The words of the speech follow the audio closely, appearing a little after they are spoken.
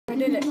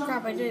did it.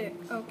 Crap, I did it.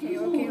 Okay.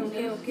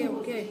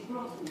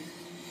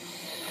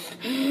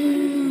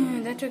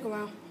 That took a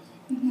while.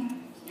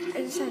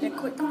 I just had to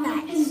click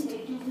fast.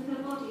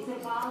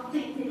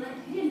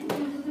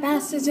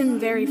 Fast isn't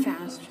very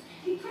fast.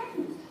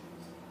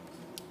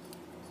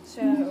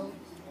 So,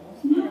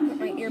 I'm gonna put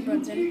my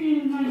earbuds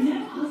in.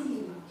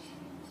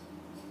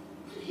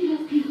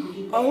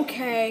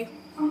 Okay.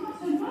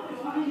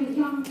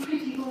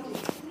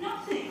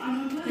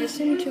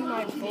 Listen to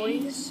my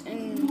voice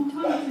and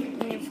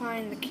when you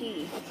find the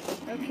key.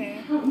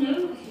 Okay.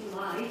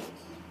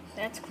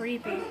 That's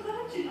creepy.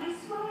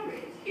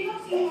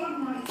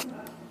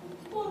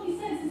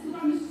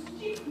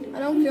 I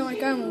don't feel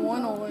like I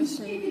want to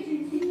listen.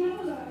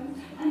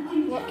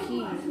 What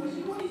key?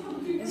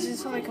 Is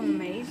this like a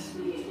maze?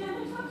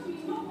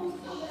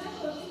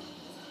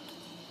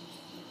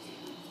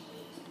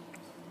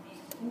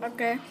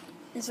 Okay.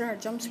 Is there a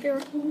jump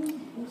scare?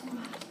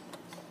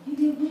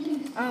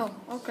 Oh,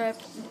 okay.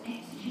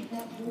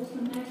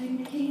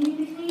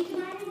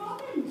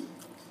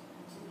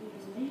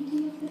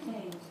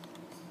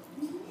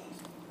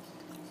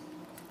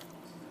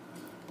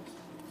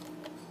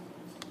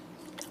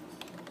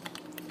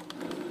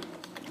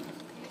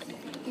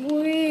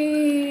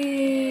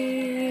 Whee!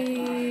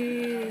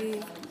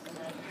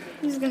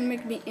 He's gonna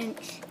make me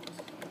inch.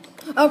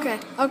 Okay,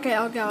 I'll go.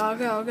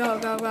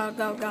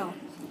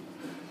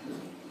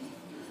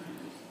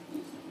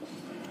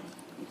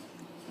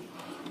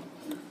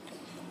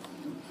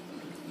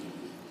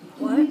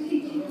 What?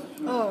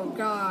 Oh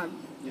God.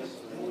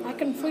 I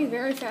can flee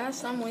very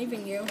fast, I'm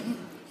leaving you.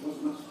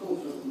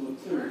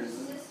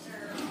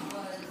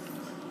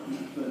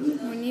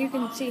 When you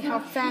can see how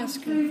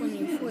fast when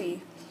you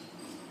flee.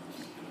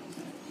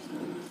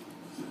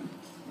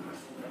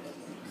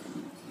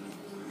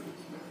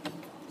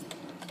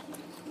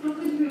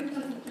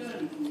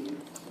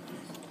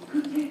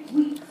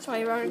 So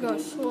I rather go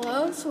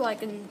slow so I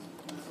can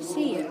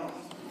see it.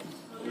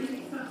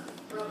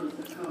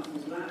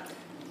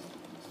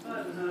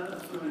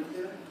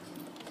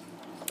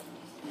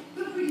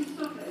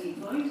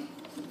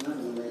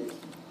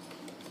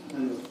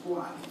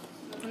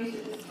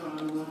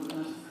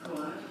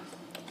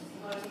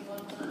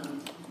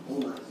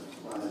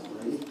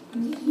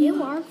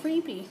 You are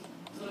creepy.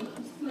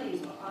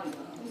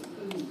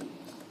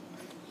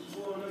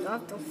 You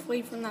have to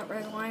flee from that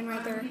red line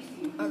right there.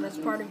 Oh, that's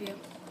part of you.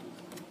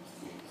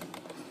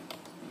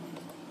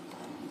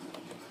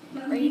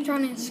 Are you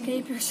trying to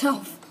escape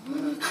yourself?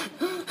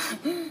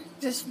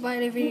 Just by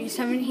the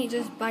 87, he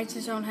just bites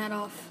his own head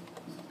off.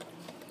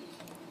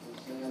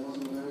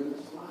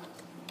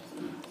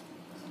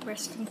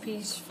 Rest in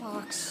peace,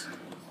 Fox.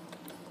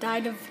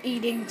 Died of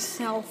eating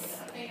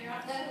self.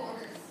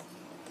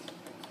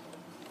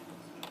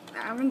 I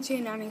haven't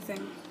seen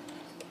anything.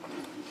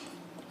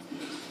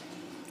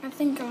 I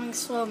think going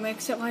slow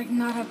makes it like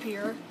not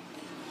appear.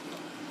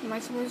 Am I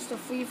supposed to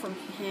flee from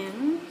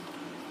him?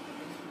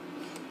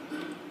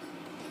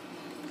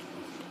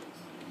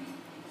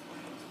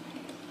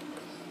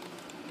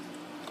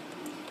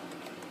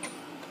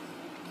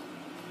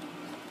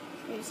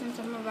 Okay, since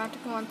I'm about to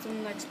go on to the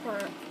next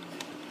part,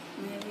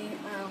 maybe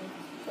I'll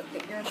put the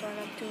earbud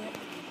up to it.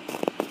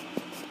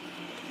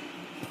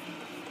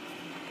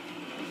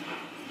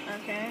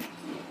 Okay.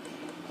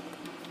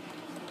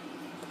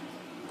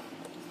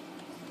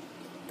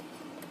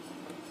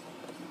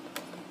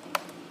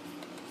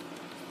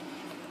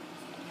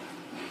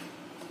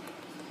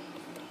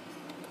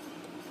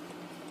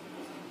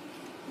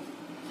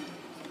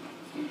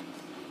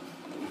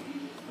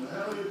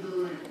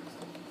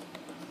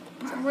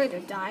 Is there a way to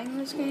die in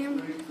this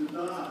game?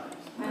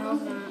 I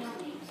hope not.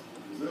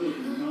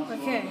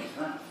 Okay.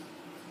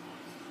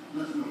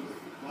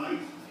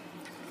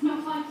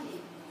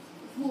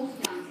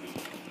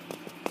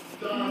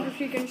 I wonder if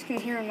you guys can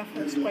hear in the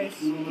first place.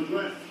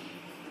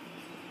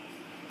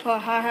 Oh,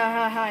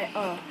 hi.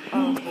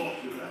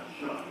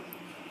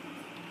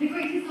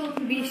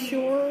 Be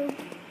sure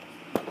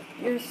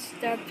you're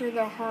stabbed through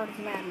the heart of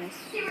madness.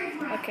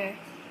 Okay.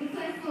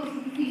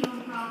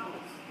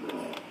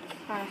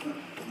 Hi, okay.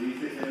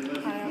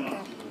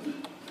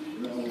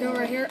 Go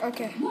right here?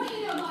 Okay. What do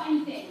you know about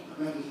anything?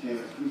 It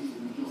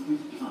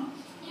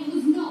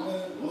was not.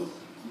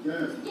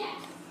 Yes.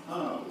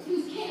 He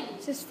was killed.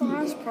 It's this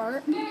last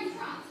part. Mary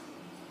Trump.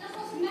 That's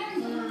what's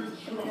Mary.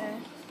 Okay.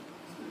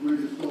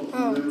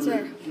 Oh, it's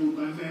there. I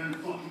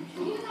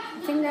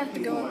think I have to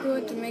go up to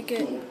it to make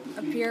it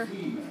appear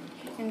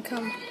and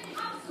come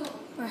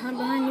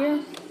behind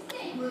you.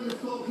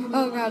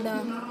 Oh God,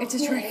 no. It's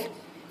a trick.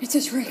 It's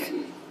a trick.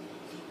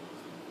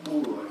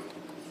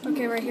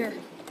 Okay, right here.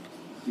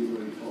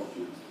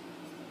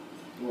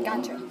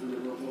 Gotcha.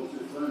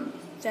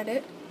 Is that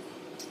it?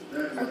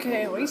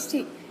 Okay, at least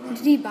did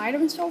he bite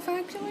himself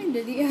actually?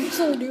 Did he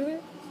actually do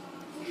it?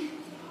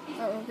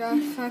 Oh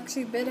God,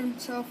 Foxy bit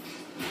himself.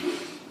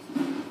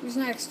 Who's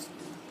next?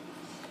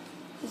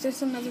 Is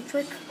this another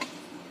trick?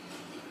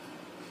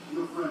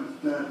 Your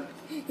friend's dead.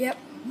 Yep.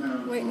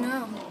 Wait,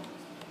 no.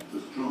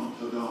 The strong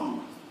Cawthon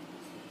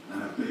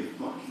and a big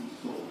fucking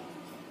soul.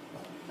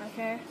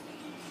 Okay.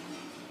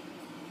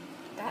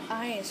 That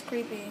eye is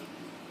creepy.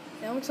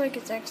 It looks like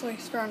it's actually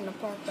starting to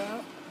pop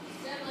out.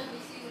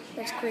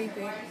 That's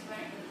creepy.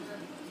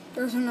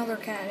 There's another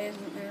cat,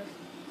 isn't there?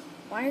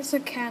 Why is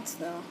it cats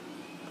though?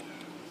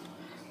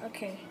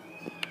 Okay.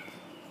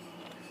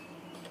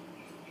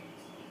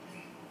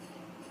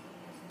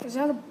 Is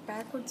that a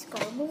backwards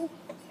garble?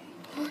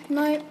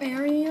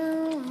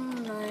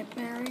 Nightmarioooooooooo,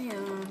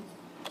 Nightmarioooooooooo.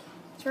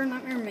 Is there a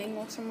Nightmare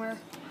Mangle somewhere?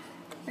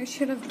 There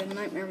should have been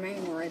Nightmare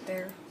Mangle right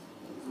there.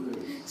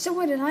 So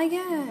what did I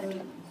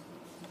get?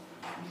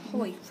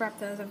 Holy crap,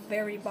 that was the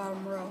very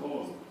bottom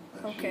row.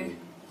 Okay.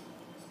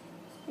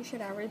 Who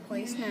should I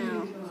replace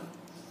now?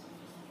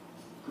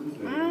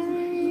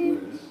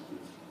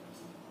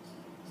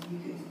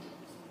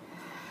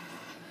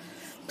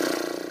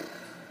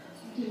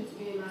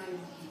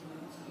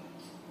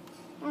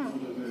 Oh,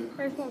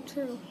 there's more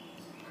too.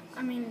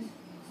 I mean...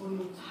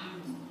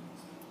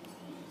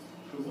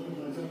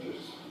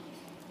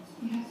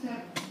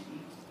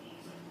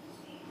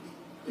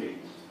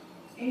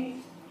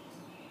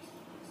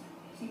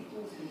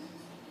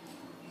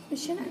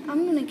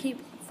 I'm gonna keep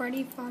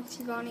Freddy,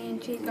 Foxy, Bonnie,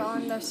 and Chica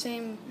on the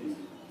same,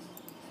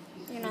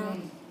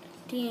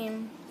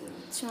 team.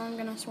 So I'm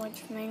gonna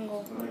switch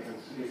Mangle.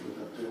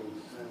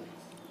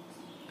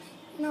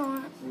 You know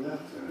what?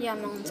 Yeah,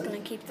 no one's gonna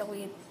keep the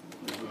lead.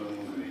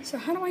 So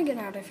how do I get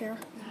out of here?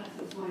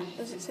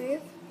 Does it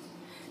save?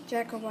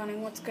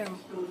 Jack-o'-lantern, let's go.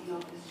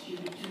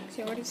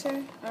 See what he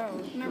said?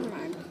 Oh, never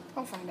mind.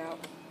 I'll find out.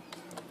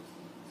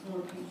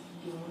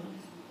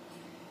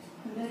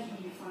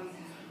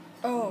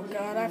 Oh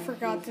god, I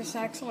forgot this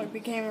actually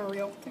became a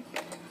real thing.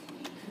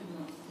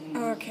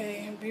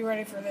 Okay, be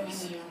ready for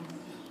this.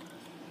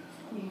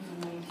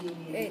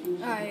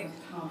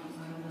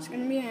 It's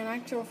gonna be an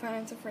actual Five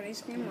Nights at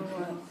Freddy's game or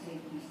what?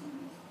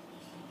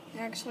 You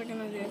actually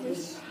gonna do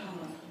this?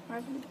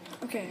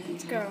 Okay,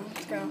 let's go,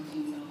 let's go.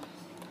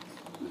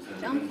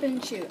 Jump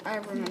and shoot, I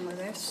remember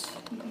this.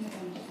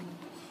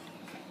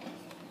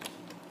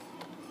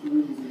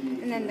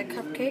 And then the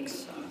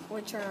cupcakes,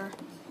 which are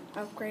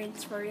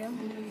upgrades for you.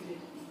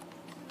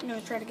 I'm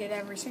gonna try to get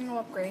every single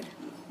upgrade.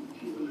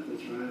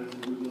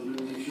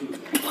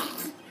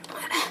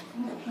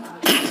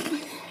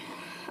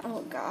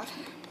 Oh god.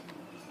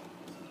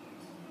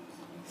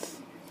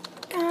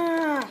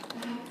 Ah!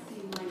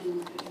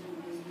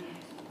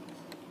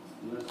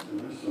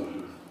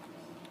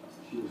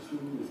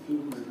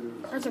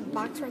 There's a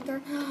box right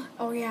there.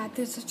 Oh yeah,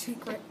 there's a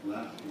secret.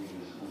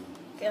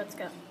 Okay, let's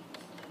go.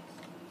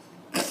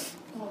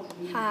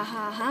 Ha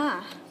ha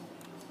ha.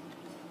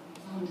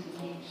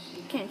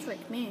 Can't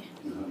trick me.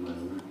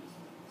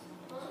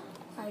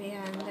 Oh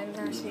yeah, and then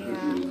there's the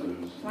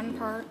one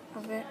part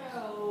of it.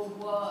 Oh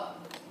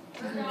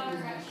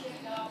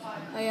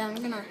yeah, I'm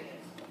gonna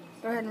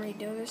go ahead and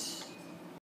redo this.